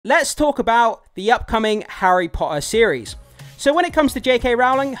Let's talk about the upcoming Harry Potter series. So when it comes to JK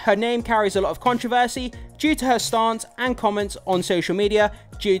Rowling, her name carries a lot of controversy due to her stance and comments on social media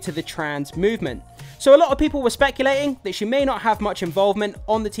due to the trans movement. So a lot of people were speculating that she may not have much involvement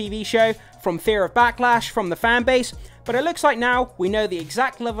on the TV show from fear of backlash from the fan base, but it looks like now we know the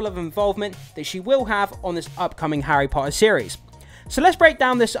exact level of involvement that she will have on this upcoming Harry Potter series. So let's break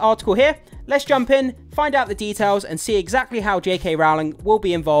down this article here. Let's jump in, find out the details, and see exactly how JK Rowling will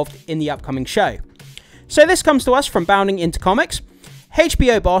be involved in the upcoming show. So this comes to us from Bounding Into Comics.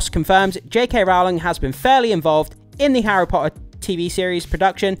 HBO boss confirms JK Rowling has been fairly involved in the Harry Potter TV series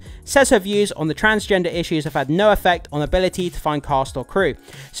production, says her views on the transgender issues have had no effect on ability to find cast or crew.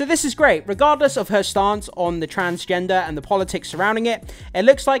 So this is great. Regardless of her stance on the transgender and the politics surrounding it, it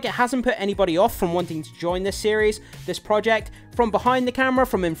looks like it hasn't put anybody off from wanting to join this series, this project. From behind the camera,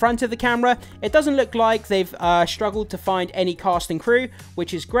 from in front of the camera, it doesn't look like they've struggled to find any cast and crew,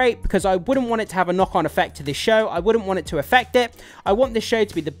 which is great because I wouldn't want it to have a knock-on effect to this show. I wouldn't want it to affect it. I want this show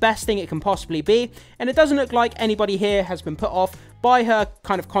to be the best thing it can possibly be, and it doesn't look like anybody here has been put off by her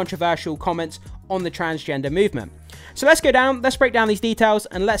kind of controversial comments on the transgender movement. So let's go down, let's break down these details,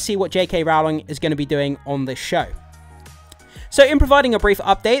 and let's see what JK Rowling is going to be doing on this show. So in providing a brief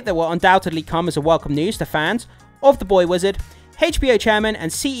update that will undoubtedly come as a welcome news to fans of The Boy Wizard, HBO chairman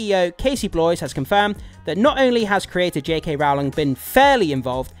and CEO Casey Bloys has confirmed that not only has creator JK Rowling been fairly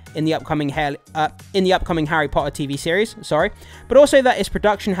involved in the upcoming Harry Potter TV series, but also that its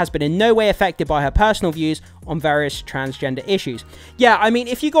production has been in no way affected by her personal views on various transgender issues. Yeah, I mean,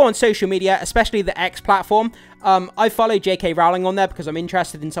 if you go on social media, especially the X platform, I follow JK Rowling on there because I'm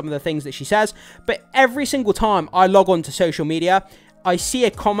interested in some of the things that she says, but every single time I log on to social media, I see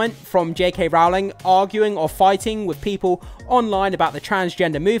a comment from JK Rowling arguing or fighting with people online about the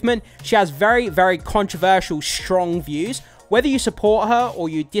transgender movement. She has very, very controversial, strong views. Whether you support her or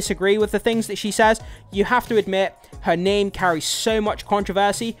you disagree with the things that she says, you have to admit her name carries so much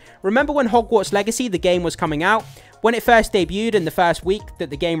controversy. Remember when Hogwarts Legacy, the game, was coming out? When it first debuted in the first week that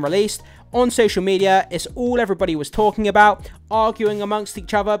the game released, on social media, it's all everybody was talking about, arguing amongst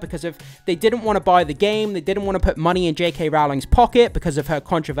each other because of they didn't want to buy the game, they didn't want to put money in JK Rowling's pocket because of her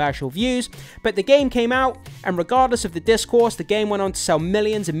controversial views. But the game came out, and regardless of the discourse, the game went on to sell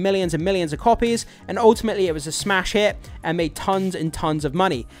millions and millions and millions of copies, and ultimately it was a smash hit and made tons and tons of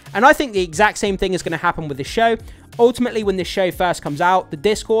money. And I think the exact same thing is going to happen with this show. Ultimately, when this show first comes out, the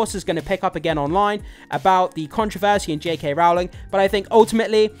discourse is going to pick up again online about the controversy in JK Rowling, but I think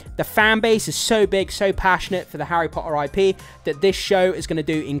ultimately the fan base is so big, so passionate for the Harry Potter IP that this show is going to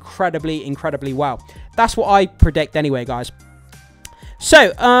do incredibly, incredibly well. That's what I predict anyway, guys.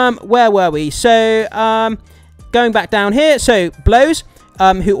 So, where were we? So, going back down here, so Blows,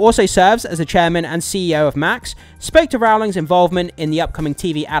 who also serves as the chairman and CEO of Max, spoke to Rowling's involvement in the upcoming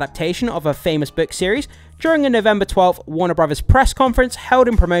TV adaptation of a famous book series during a November 12th Warner Brothers press conference held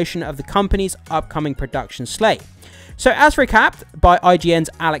in promotion of the company's upcoming production slate. So as recapped by IGN's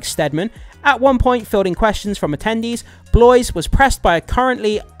Alex Steadman, at one point fielding questions from attendees, Bloys was pressed by a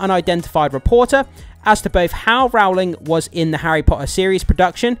currently unidentified reporter as to both how Rowling was in the Harry Potter series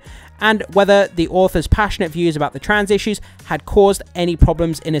production and whether the author's passionate views about the trans issues had caused any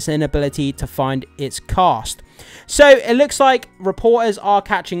problems in its inability to find its cast. So it looks like reporters are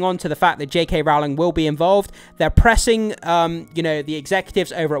catching on to the fact that JK Rowling will be involved. They're pressing, the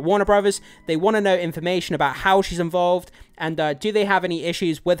executives over at Warner Brothers. They want to know information about how she's involved and do they have any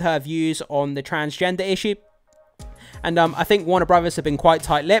issues with her views on the transgender issue. And I think Warner Brothers have been quite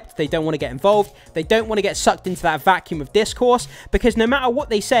tight-lipped. They don't want to get involved. They don't want to get sucked into that vacuum of discourse, because no matter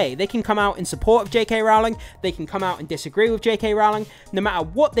what they say, they can come out in support of JK Rowling. They can come out and disagree with JK Rowling. No matter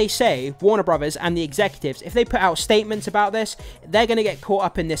what they say, Warner Brothers and the executives, if they put out statements about this, they're going to get caught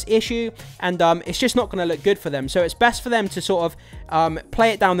up in this issue, and it's just not going to look good for them. So it's best for them to sort of play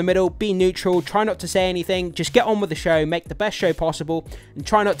it down the middle, be neutral, try not to say anything, just get on with the show, make the best show possible, and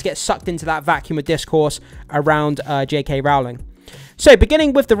try not to get sucked into that vacuum of discourse around JK Rowling. So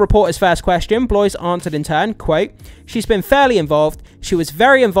beginning with the reporter's first question, Bloys answered in turn, quote, "She's been fairly involved. She was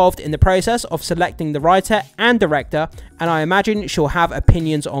very involved in the process of selecting the writer and director, and I imagine she'll have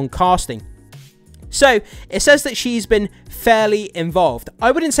opinions on casting." So it says that she's been fairly involved.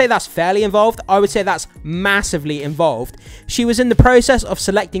 I wouldn't say that's fairly involved. I would say that's massively involved. She was in the process of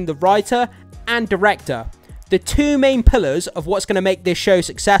selecting the writer and director. The two main pillars of what's going to make this show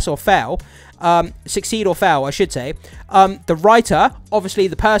succeed or fail, I should say. The writer, obviously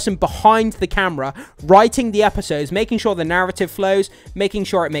the person behind the camera, writing the episodes, making sure the narrative flows, making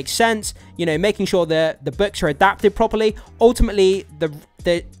sure it makes sense, making sure the books are adapted properly. Ultimately,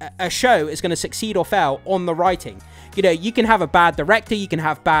 a show is going to succeed or fail on the writing. You know, you can have a bad director, you can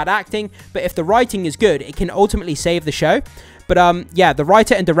have bad acting, but if the writing is good, it can ultimately save the show. But yeah, the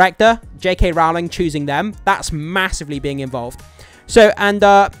writer and director, JK Rowling, choosing them, that's massively being involved. So, and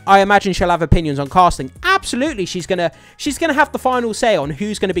I imagine she'll have opinions on casting. Absolutely, she's gonna have the final say on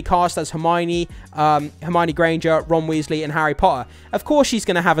who's going to be cast as Hermione, Hermione Granger, Ron Weasley, and Harry Potter. Of course, she's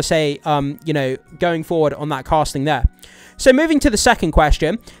going to have a say, you know, going forward on that casting there. So moving to the second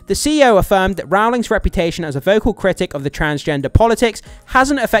question, the CEO affirmed that Rowling's reputation as a vocal critic of the transgender politics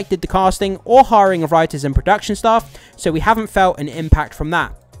hasn't affected the casting or hiring of writers and production staff, so we haven't felt an impact from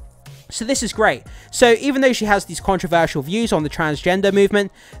that. So this is great. So even though she has these controversial views on the transgender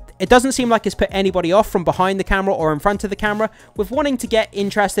movement, it doesn't seem like it's put anybody off from behind the camera or in front of the camera with wanting to get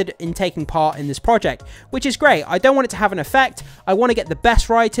interested in taking part in this project, which is great. I don't want it to have an effect. I want to get the best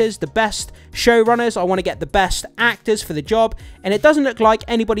writers, the best showrunners. I want to get the best actors for the job. And it doesn't look like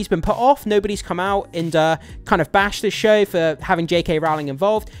anybody's been put off. Nobody's come out and kind of bashed this show for having JK Rowling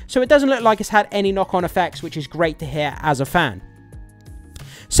involved. So it doesn't look like it's had any knock-on effects, which is great to hear as a fan.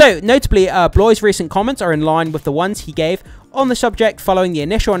 So, notably, Bloy's recent comments are in line with the ones he gave on the subject following the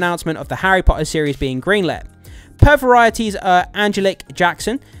initial announcement of the Harry Potter series being greenlit. Per Variety's Angelique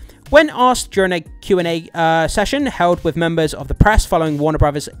Jackson, when asked during a Q&A session held with members of the press following Warner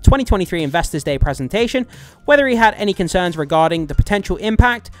Bros. 2023 Investors Day presentation, whether he had any concerns regarding the potential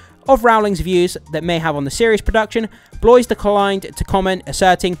impact of Rowling's views that may have on the series production, Bloys declined to comment,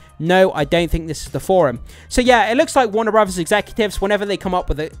 asserting, "No, I don't think this is the forum." So yeah, it looks like Warner Bros. Executives, whenever they come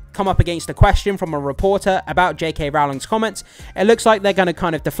up against a question from a reporter about JK Rowling's comments, it looks like they're going to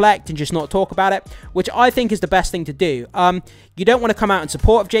kind of deflect and just not talk about it, which I think is the best thing to do. You don't want to come out in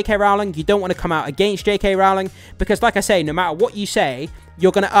support of JK Rowling. You don't want to come out against JK Rowling, because like I say, no matter what you say,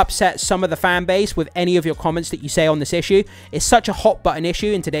 you're going to upset some of the fan base with any of your comments that you say on this issue. It's such a hot button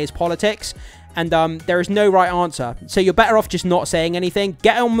issue in today's politics, and there is no right answer. So you're better off just not saying anything.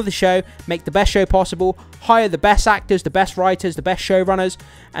 Get on with the show, make the best show possible, hire the best actors, the best writers, the best showrunners,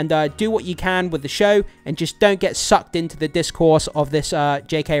 and do what you can with the show, and just don't get sucked into the discourse of this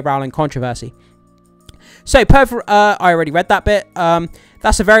JK Rowling controversy. So, I already read that bit.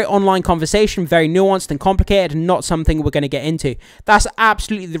 That's a very online conversation, very nuanced and complicated, and not something we're going to get into. That's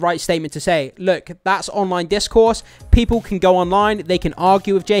absolutely the right statement to say. Look, that's online discourse. People can go online. They can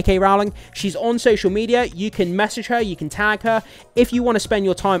argue with JK Rowling. She's on social media. You can message her. You can tag her. If you want to spend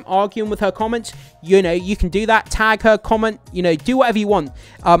your time arguing with her comments, you know, you can do that. Tag her, comment, you know, do whatever you want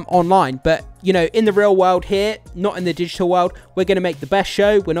online. But, you know, in the real world here, not in the digital world, we're going to make the best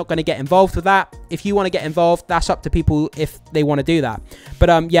show. We're not going to get involved with that. If you want to get involved, that's up to people if they want to do that.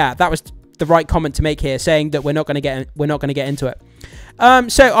 But yeah, that was the right comment to make here, saying that we're not going to get into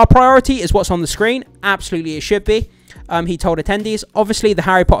it. So our priority is what's on the screen. Absolutely, it should be. He told attendees, obviously the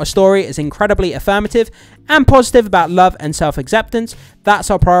Harry Potter story is incredibly affirmative and positive about love and self-acceptance.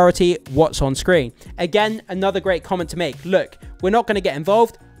 That's our priority, what's on screen. Again, another great comment to make. Look, we're not going to get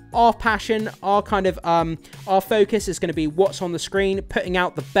involved. Our passion, our kind of, our focus is going to be what's on the screen, putting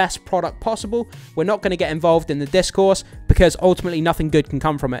out the best product possible. We're not going to get involved in the discourse because ultimately nothing good can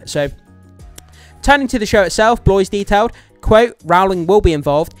come from it. So, turning to the show itself, Bloys detailed, quote, Rowling will be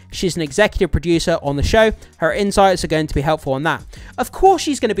involved. She's an executive producer on the show. Her insights are going to be helpful on that. Of course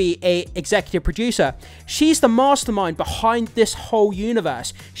she's going to be an executive producer. She's the mastermind behind this whole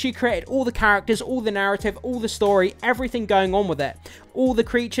universe. She created all the characters, all the narrative, all the story, everything going on with it. All the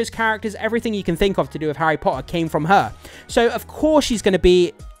creatures, characters, everything you can think of to do with Harry Potter came from her. So of course she's going to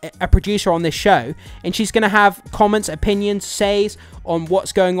be a producer on this show, and she's going to have comments, opinions, says on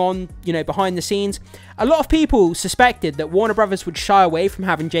what's going on, you know, behind the scenes. A lot of people suspected that Warner Bros. Would shy away from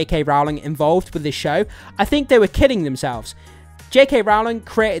having JK Rowling involved with this show. I think they were kidding themselves. JK Rowling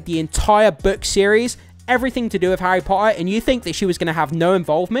created the entire book series, everything to do with Harry Potter, and you think that she was going to have no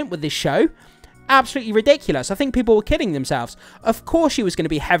involvement with this show? Absolutely ridiculous. I think people were kidding themselves. Of course she was going to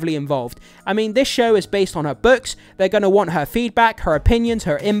be heavily involved. I mean, this show is based on her books. They're going to want her feedback, her opinions,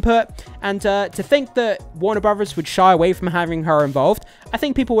 her input. And to think that Warner Bros. Would shy away from having her involved, I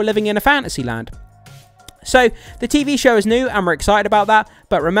think people were living in a fantasy land. So, the TV show is new and we're excited about that,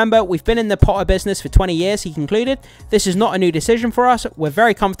 but remember, we've been in the Potter business for 20 years, he concluded. This is not a new decision for us. We're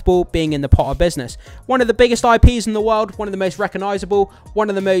very comfortable being in the Potter business. One of the biggest IPs in the world, one of the most recognizable, one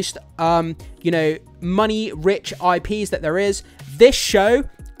of the most, you know, money-rich IPs that there is. This show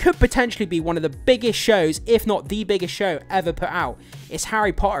could potentially be one of the biggest shows, if not the biggest show ever put out. It's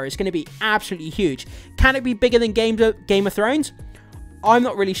Harry Potter. It's going to be absolutely huge. Can it be bigger than Game of Thrones? I'm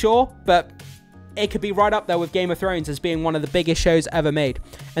not really sure, but it could be right up there with Game of Thrones as being one of the biggest shows ever made,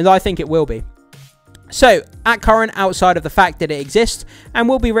 and I think it will be. So, at current, outside of the fact that it exists and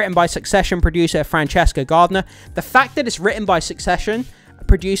will be written by Succession producer Francesca Gardner, the fact that it's written by Succession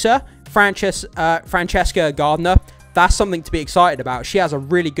producer Francesca Gardner, that's something to be excited about. She has a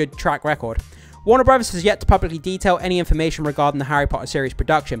really good track record. Warner Brothers has yet to publicly detail any information regarding the Harry Potter series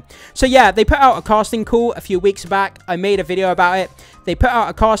production. So yeah, they put out a casting call a few weeks back. I made a video about it. They put out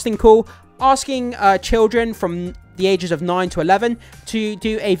a casting call asking children from the ages of 9 to 11 to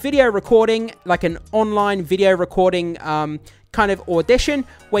do a video recording, like an online video recording kind of audition,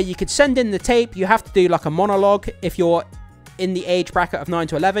 where you could send in the tape. You have to do like a monologue if you're in the age bracket of 9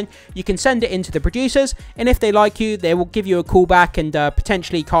 to 11. You can send it into the producers, and if they like you, they will give you a call back and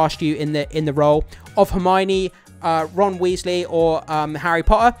potentially cast you in the role of Hermione, Ron Weasley, or Harry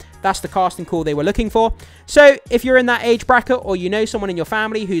Potter. That's the casting call they were looking for. So if you're in that age bracket, or you know someone in your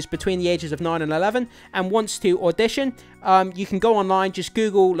family who's between the ages of 9 and 11 and wants to audition, you can go online, just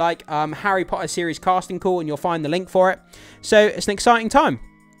Google like Harry Potter series casting call, and you'll find the link for it. So it's an exciting time.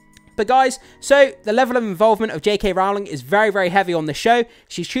 But guys, so the level of involvement of JK Rowling is very, very heavy on the show.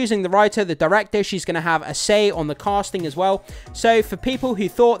 She's choosing the writer, the director. She's going to have a say on the casting as well. So for people who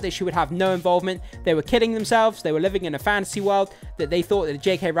thought that she would have no involvement, they were kidding themselves. They were living in a fantasy world that they thought that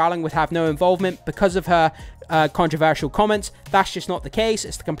JK Rowling would have no involvement because of her controversial comments. That's just not the case.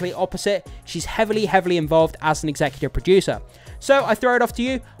 It's the complete opposite. She's heavily, heavily involved as an executive producer. So I throw it off to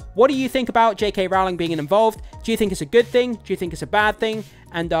you. What do you think about JK Rowling being involved? Do you think it's a good thing? Do you think it's a bad thing?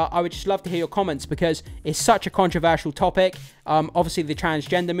 And I would just love to hear your comments, because it's such a controversial topic. Obviously, the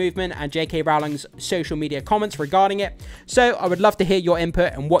transgender movement and JK Rowling's social media comments regarding it. So I would love to hear your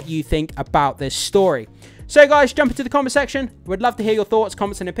input and what you think about this story. So guys, jump into the comment section. We'd love to hear your thoughts,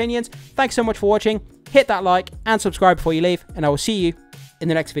 comments, and opinions. Thanks so much for watching. Hit that like and subscribe before you leave, and I will see you in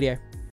the next video.